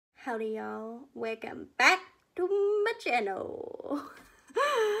Howdy y'all, welcome back to my channel.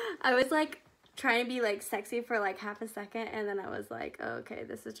 I was like trying to be like sexy for like half a second and then I was like, oh, okay,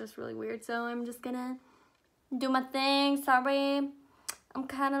 this is just really weird, so I'm just gonna do my thing. Sorry, I'm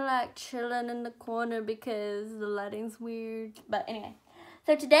kind of like chilling in the corner because the lighting's weird, but anyway.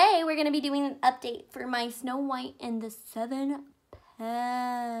 So today we're gonna be doing an update for my Snow White and the 7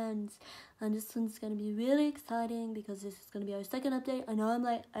 Pans. And this one's gonna be really exciting because this is gonna be our second update. I know I'm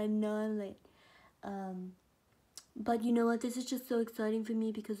late. But you know what? This is just so exciting for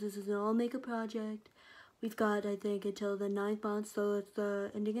me because this is an all makeup project. We've got, I think, until the 9th month, so it's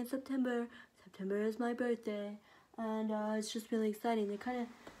ending in September. September is my birthday, and it's just really exciting.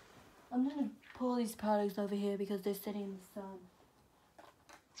 I'm gonna pull these products over here because they're sitting in the sun.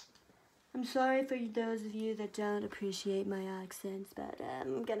 I'm sorry for those of you that don't appreciate my accents, but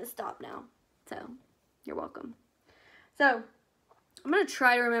I'm gonna stop now. So, you're welcome. So, I'm gonna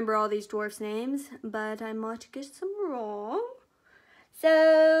try to remember all these dwarfs' names, but I might get some wrong.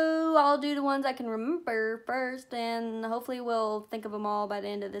 So, I'll do the ones I can remember first, and hopefully we'll think of them all by the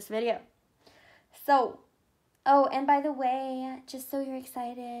end of this video. So, oh, and by the way, just so you're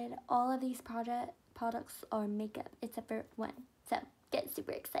excited, all of these products are makeup, except for one. So, get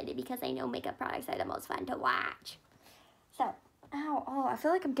super excited because I know makeup products are the most fun to watch. So, ow, oh, I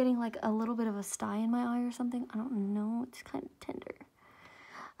feel like I'm getting like a little bit of a sty in my eye or something. I don't know, it's kind of tender.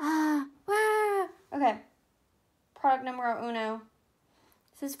 Okay, product numero uno.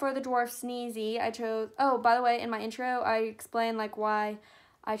 This is for the dwarf Sneezy. I chose, oh, by the way, in my intro, I explained like why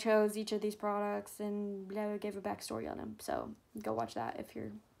I chose each of these products and gave a backstory on them. So, go watch that if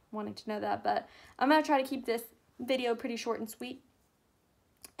you're wanting to know that. But I'm going to try to keep this video pretty short and sweet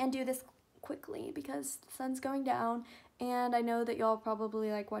and do this quickly because the sun's going down and I know that y'all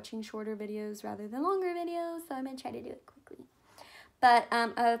probably like watching shorter videos rather than longer videos, so I'm gonna try to do it quickly. But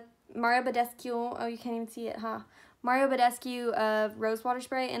Mario Badescu, oh, you can't even see it, huh? Mario Badescu of Rose Water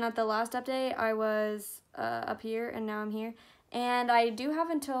Spray, and at the last update I was up here and now I'm here, and I do have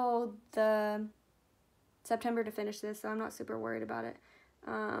until the September to finish this, so I'm not super worried about it.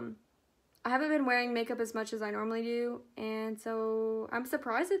 I haven't been wearing makeup as much as I normally do, and so I'm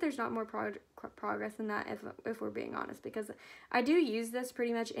surprised that there's not more progress in that, if we're being honest, because I do use this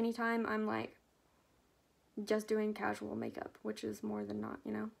pretty much anytime I'm like just doing casual makeup, which is more than not,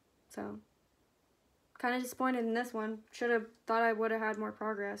 you know. So kind of disappointed in this one. Should have thought I would have had more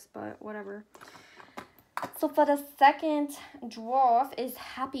progress, but whatever. So for the second dwarf is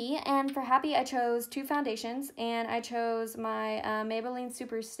Happy, and for Happy I chose 2 foundations, and I chose my Maybelline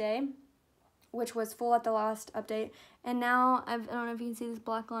Super Stay, which was full at the last update, and now I don't know if you can see this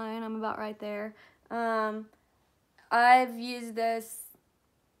black line, I'm about right there. I've used this,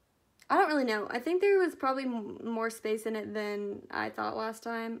 I don't really know, I think there was probably more space in it than I thought last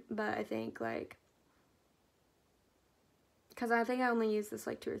time, but I think like, because I think I only used this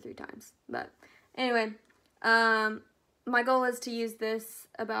like 2 or 3 times, but anyway, my goal is to use this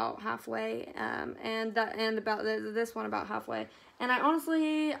about halfway, and about this one about halfway. And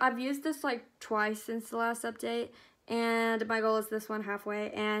I've used this like twice since the last update, and my goal is this one halfway,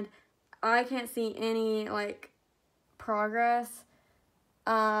 and I can't see any like progress.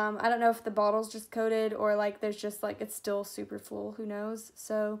 I don't know if the bottle's just coated or like there's just like it's still super full, who knows.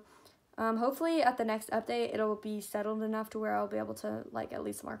 So hopefully at the next update it'll be settled enough to where I'll be able to like at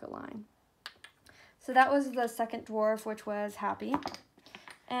least mark a line. So that was the second dwarf, which was Happy.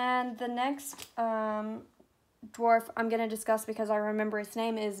 And the next dwarf I'm going to discuss because I remember his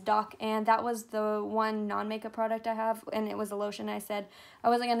name is Doc, and that was the one non-makeup product I have, and it was a lotion. I said I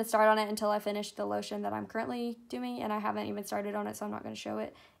wasn't going to start on it until I finished the lotion that I'm currently doing, and I haven't even started on it, so I'm not going to show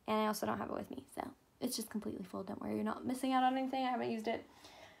it, and I also don't have it with me, so it's just completely full. Don't worry, you're not missing out on anything. I haven't used it.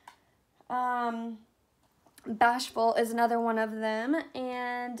 Bashful is another one of them,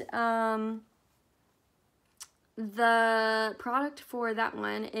 and the product for that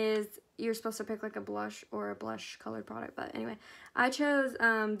one is, you're supposed to pick like a blush or a blush colored product, but anyway, I chose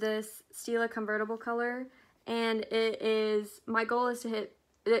this Stila convertible color, and it is, my goal is to hit,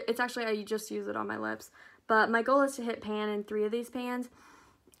 it's actually, I just use it on my lips, but my goal is to hit pan in 3 of these pans.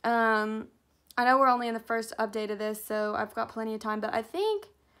 I know we're only in the first update of this, so I've got plenty of time, but I think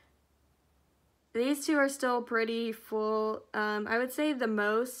these 2 are still pretty full. I would say the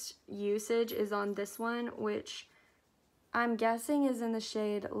most usage is on this one, which I'm guessing is in the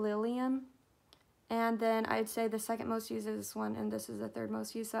shade Lilium. And then I'd say the second most used is this one, and this is the third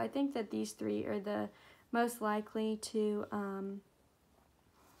most used. So I think that these 3 are the most likely to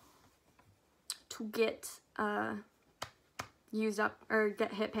get used up or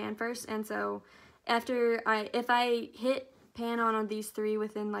get hit pan first. And so if I hit pan on these 3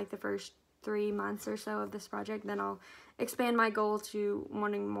 within like the first 3 months or so of this project, then I'll expand my goal to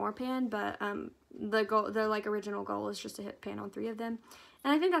wanting more pan, but the like original goal is just to hit pan on 3 of them,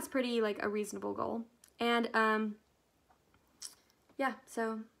 and I think that's pretty like a reasonable goal. And yeah,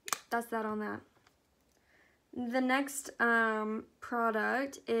 so that's that on that. The next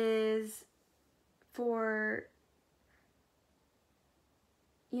product is for,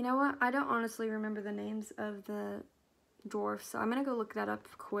 you know what, I don't honestly remember the names of the dwarfs, so I'm gonna go look that up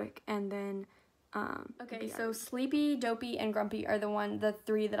quick, and then okay, so Sleepy, Dopey, and Grumpy are the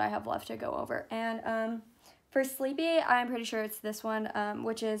 3 that I have left to go over. And for Sleepy, I'm pretty sure it's this one,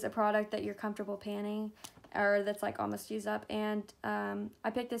 which is a product that you're comfortable panning, or that's like almost used up. And I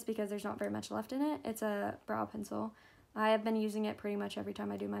picked this because there's not very much left in it. It's a brow pencil. I have been using it pretty much every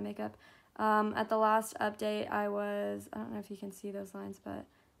time I do my makeup. At the last update, I don't know if you can see those lines, but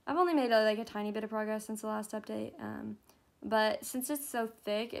I've only made like a tiny bit of progress since the last update. But since it's so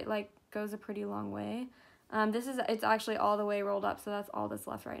thick, it like goes a pretty long way. It's actually all the way rolled up, so that's all that's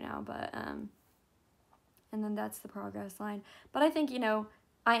left right now. But and then that's the progress line. But I think, you know,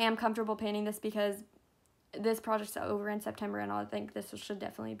 I am comfortable painting this because this project's over in September, and I think this should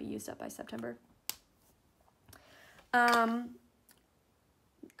definitely be used up by September.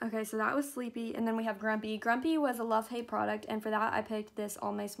 Okay, so that was Sleepy, and then we have Grumpy. Grumpy was a love-hate product, and for that I picked this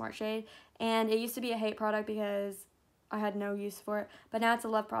All May Smart Shade, and it used to be a hate product because I had no use for it, but now it's a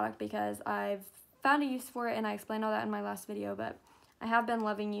love product because I've found a use for it, and I explained all that in my last video. But I have been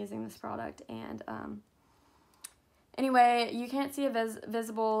loving using this product, and anyway, you can't see a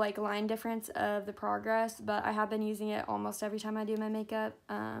visible like line difference of the progress, but I have been using it almost every time I do my makeup.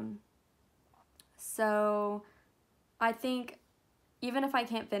 So I think even if I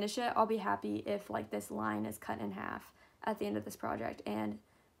can't finish it, I'll be happy if like this line is cut in half at the end of this project. And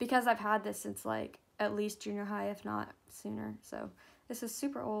because I've had this since like at least junior high, if not sooner, so this is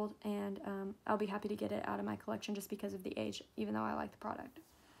super old, and I'll be happy to get it out of my collection just because of the age, even though I like the product.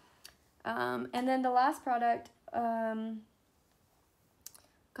 And then the last product,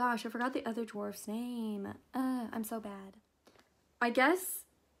 gosh, I forgot the other dwarf's name. I'm so bad. I guess,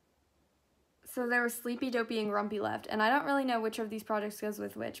 so there was Sleepy, Dopey, and Grumpy left, and I don't really know which of these products goes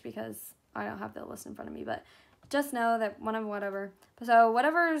with which because I don't have the list in front of me, but just know that one of whatever. So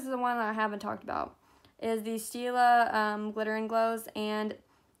whatever is the one that I haven't talked about is the Stila Glitter and Glows, and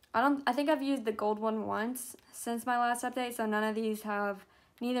I think I've used the gold one once since my last update, so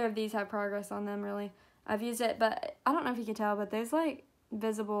neither of these have progress on them really. I've used it, but I don't know if you can tell, but there's like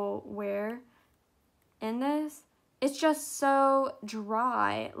visible wear in this. It's just so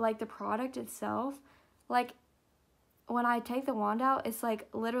dry, like the product itself. Like when I take the wand out, it's like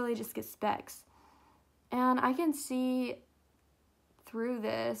literally just gets specks. And I can see through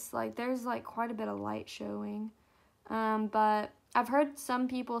this, like there's like quite a bit of light showing. But I've heard some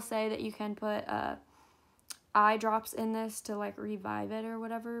people say that you can put eye drops in this to like revive it or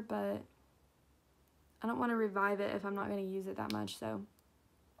whatever, but I don't want to revive it if I'm not going to use it that much, so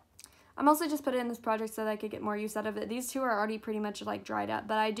I mostly just put it in this project so that I could get more use out of it. These two are already pretty much like dried up,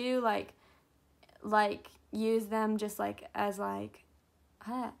 but I do like use them just like as like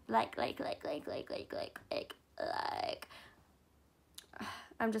I'm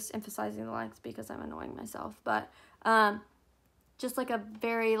just emphasizing the likes because I'm annoying myself, but just like a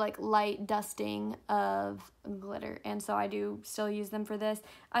very like light dusting of glitter, and so I do still use them for this.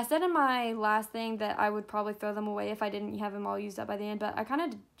 I said in my last thing that I would probably throw them away if I didn't have them all used up by the end, but I kind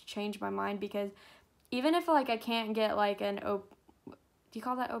of changed my mind because even if like I can't get like do you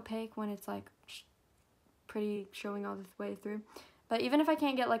call that opaque when it's like pretty showing all the way through? But even if I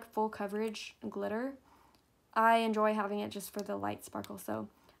can't get like full coverage glitter, I enjoy having it just for the light sparkle. So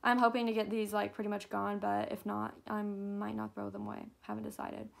I'm hoping to get these like pretty much gone, but if not, I might not throw them away. Haven't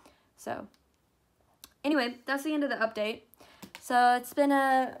decided. So anyway, that's the end of the update. So it's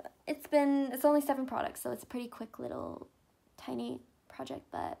only 7 products, so it's a pretty quick little tiny project,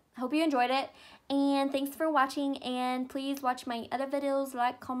 but hope you enjoyed it, and thanks for watching, and please watch my other videos,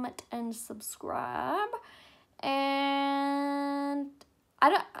 like, comment, and subscribe. And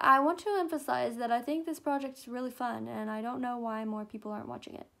I want to emphasize that I think this project is really fun, and I don't know why more people aren't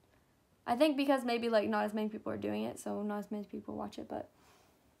watching it. I think because maybe like not as many people are doing it, so not as many people watch it, but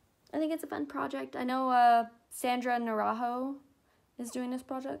I think it's a fun project. I know Sandra Narajo is doing this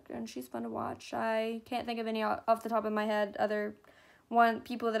project, and she's fun to watch. I can't think of any off the top of my head other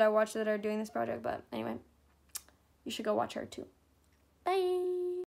people that I watch that are doing this project, but anyway, you should go watch her too. Bye!